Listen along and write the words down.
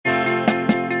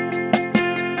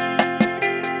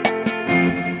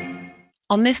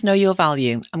On this Know Your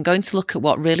Value, I'm going to look at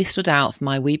what really stood out for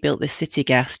my We Built This City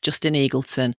guest, Justin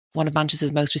Eagleton, one of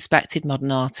Manchester's most respected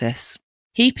modern artists.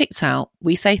 He picked out,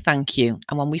 we say thank you,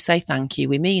 and when we say thank you,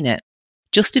 we mean it.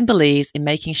 Justin believes in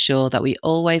making sure that we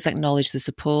always acknowledge the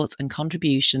support and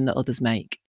contribution that others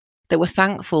make, that we're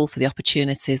thankful for the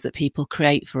opportunities that people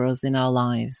create for us in our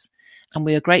lives, and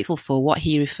we are grateful for what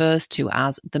he refers to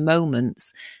as the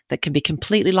moments that can be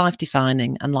completely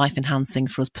life-defining and life-enhancing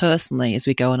for us personally as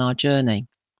we go on our journey.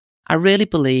 I really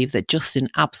believe that Justin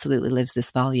absolutely lives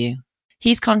this value.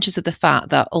 He's conscious of the fact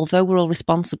that although we're all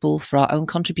responsible for our own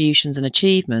contributions and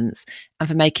achievements and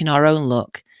for making our own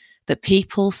luck, that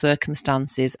people,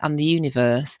 circumstances and the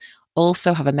universe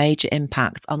also have a major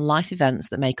impact on life events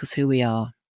that make us who we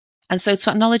are. And so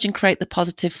to acknowledge and create the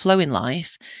positive flow in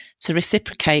life, to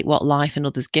reciprocate what life and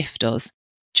others gift us,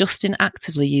 Justin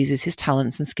actively uses his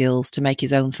talents and skills to make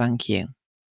his own thank you.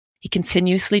 He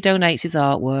continuously donates his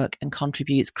artwork and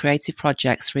contributes creative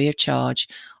projects free of charge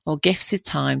or gifts his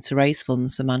time to raise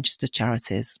funds for Manchester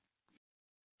charities.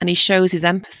 And he shows his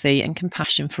empathy and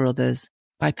compassion for others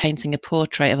by painting a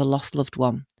portrait of a lost loved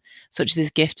one, such as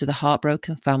his gift to the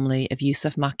heartbroken family of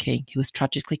Yusuf Maki, who was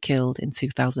tragically killed in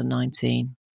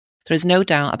 2019. There is no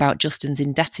doubt about Justin's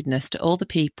indebtedness to all the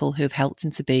people who have helped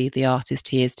him to be the artist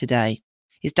he is today.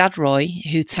 His dad Roy,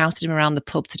 who touted him around the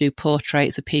pub to do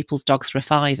portraits of people's dogs for a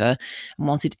fiver and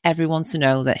wanted everyone to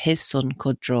know that his son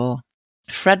could draw.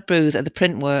 Fred Booth at the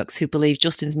Printworks, who believed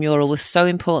Justin's mural was so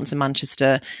important to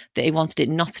Manchester that he wanted it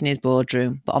not in his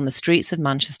boardroom, but on the streets of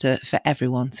Manchester for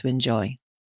everyone to enjoy.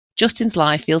 Justin's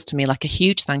life feels to me like a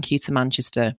huge thank you to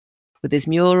Manchester, with his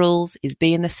murals, his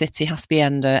Be in the City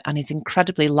Hacienda, and his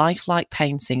incredibly lifelike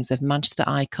paintings of Manchester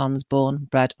icons born,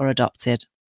 bred or adopted,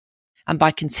 and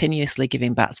by continuously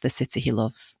giving back to the city he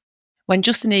loves. When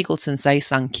Justin Eagleton says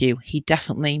thank you, he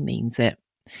definitely means it.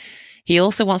 He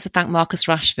also wants to thank Marcus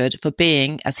Rashford for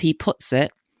being, as he puts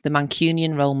it, the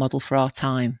Mancunian role model for our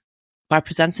time, by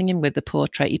presenting him with the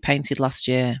portrait he painted last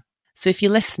year. So if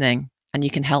you're listening and you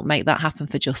can help make that happen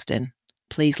for Justin,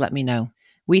 please let me know.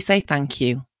 We say thank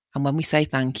you. And when we say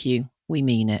thank you, we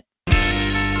mean it.